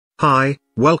Hi,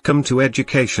 welcome to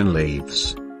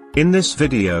Educationleaves. In this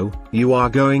video, you are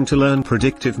going to learn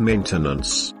predictive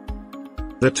maintenance.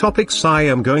 The topics I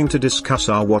am going to discuss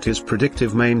are: what is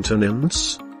predictive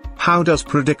maintenance? How does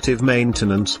predictive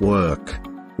maintenance work?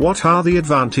 What are the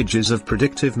advantages of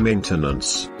predictive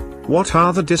maintenance? What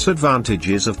are the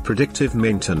disadvantages of predictive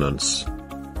maintenance?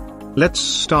 Let's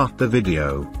start the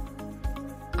video.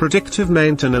 Predictive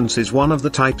maintenance is one of the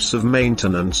types of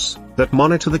maintenance that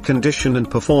monitor the condition and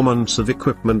performance of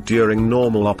equipment during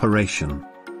normal operation.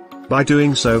 By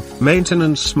doing so,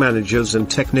 maintenance managers and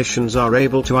technicians are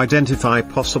able to identify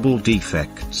possible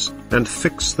defects and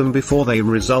fix them before they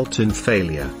result in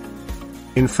failure.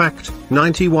 In fact,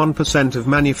 91% of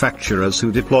manufacturers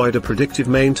who deployed a predictive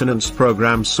maintenance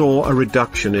program saw a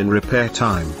reduction in repair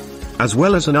time, as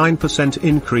well as a 9%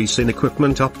 increase in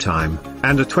equipment uptime,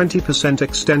 and a 20%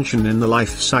 extension in the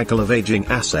life cycle of aging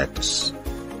assets.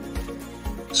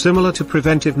 Similar to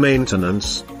preventive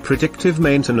maintenance, predictive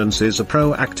maintenance is a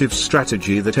proactive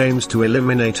strategy that aims to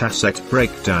eliminate asset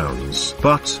breakdowns.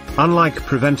 But, unlike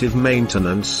preventive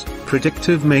maintenance,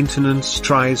 predictive maintenance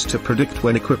tries to predict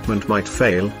when equipment might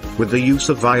fail, with the use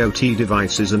of IoT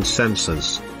devices and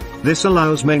sensors. This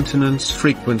allows maintenance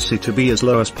frequency to be as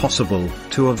low as possible,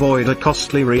 to avoid a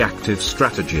costly reactive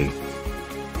strategy.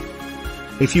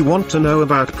 If you want to know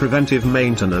about preventive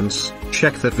maintenance,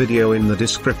 check that video in the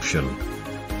description.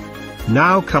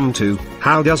 Now come to,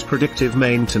 how does predictive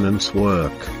maintenance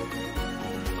work?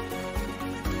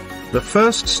 The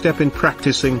first step in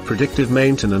practicing predictive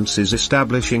maintenance is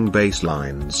establishing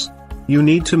baselines. You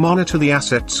need to monitor the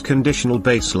asset's conditional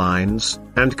baselines,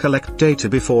 and collect data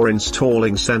before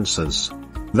installing sensors.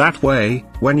 That way,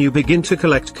 when you begin to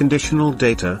collect conditional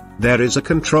data, there is a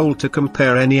control to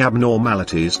compare any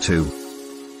abnormalities to.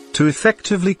 To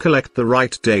effectively collect the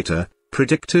right data,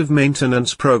 predictive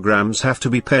maintenance programs have to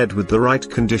be paired with the right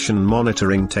condition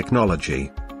monitoring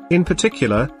technology. In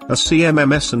particular, a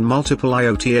CMMS and multiple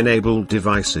IoT-enabled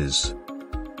devices.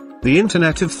 The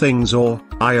Internet of Things, or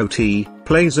IoT,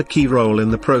 plays a key role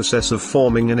in the process of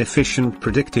forming an efficient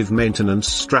predictive maintenance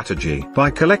strategy.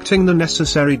 By collecting the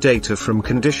necessary data from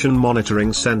condition monitoring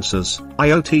sensors,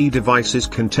 IoT devices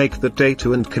can take the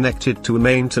data and connect it to a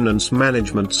maintenance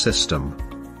management system.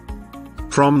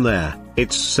 From there,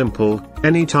 it's simple.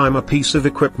 Anytime a piece of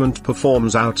equipment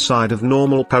performs outside of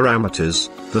normal parameters,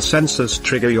 the sensors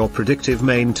trigger your predictive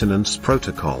maintenance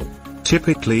protocol.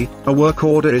 Typically, a work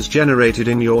order is generated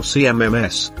in your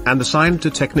CMMS, and assigned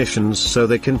to technicians so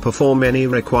they can perform any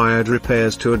required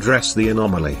repairs to address the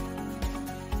anomaly.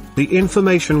 The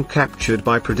information captured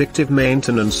by predictive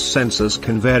maintenance sensors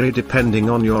can vary depending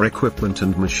on your equipment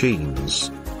and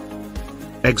machines.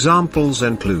 Examples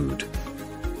include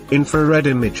infrared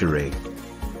imagery.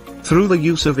 Through the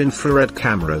use of infrared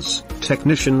cameras,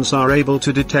 technicians are able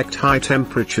to detect high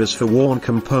temperatures for worn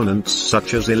components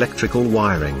such as electrical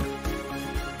wiring.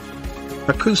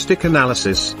 Acoustic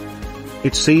analysis.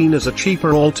 It's seen as a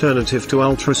cheaper alternative to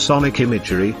ultrasonic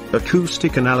imagery.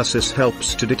 Acoustic analysis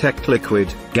helps to detect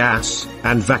liquid, gas,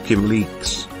 and vacuum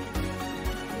leaks.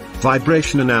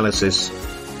 Vibration analysis.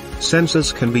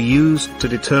 Sensors can be used to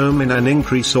determine an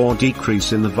increase or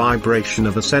decrease in the vibration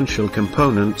of essential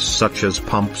components such as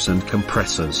pumps and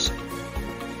compressors.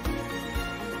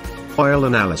 Oil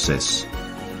analysis.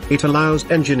 It allows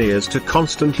engineers to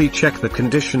constantly check the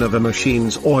condition of a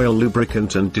machine's oil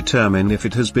lubricant and determine if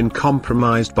it has been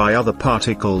compromised by other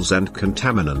particles and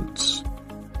contaminants.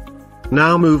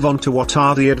 Now move on to what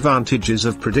are the advantages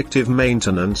of predictive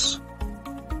maintenance.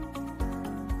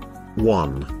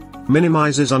 1.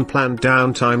 Minimizes unplanned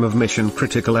downtime of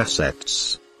mission-critical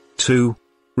assets. 2.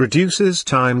 Reduces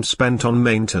time spent on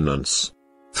maintenance.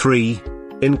 3.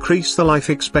 Increase the life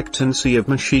expectancy of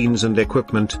machines and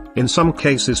equipment, in some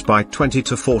cases by 20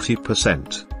 to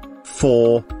 40%.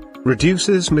 4.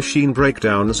 Reduces machine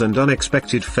breakdowns and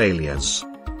unexpected failures.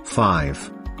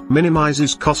 5.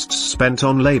 Minimizes costs spent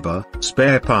on labor,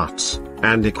 spare parts,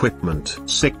 and equipment.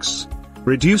 6.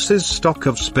 Reduces stock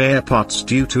of spare parts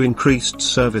due to increased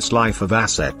service life of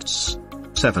assets.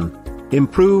 7.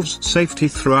 Improves safety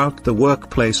throughout the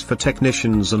workplace for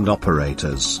technicians and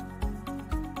operators.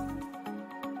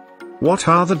 What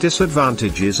are the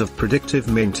disadvantages of predictive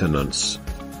maintenance?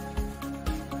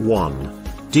 1.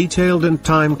 Detailed and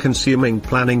time-consuming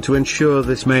planning to ensure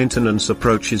this maintenance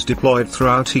approach is deployed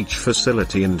throughout each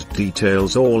facility and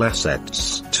details all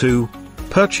assets. 2.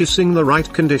 Purchasing the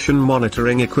right condition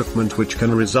monitoring equipment, which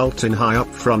can result in high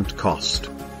upfront cost.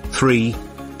 3.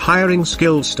 Hiring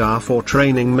skilled staff or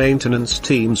training maintenance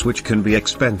teams, which can be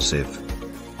expensive.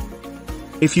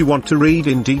 If you want to read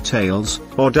in details,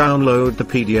 or download the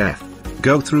PDF,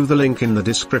 go through the link in the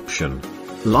description.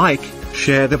 Like,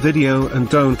 share the video and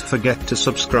don't forget to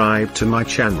subscribe to my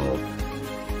channel.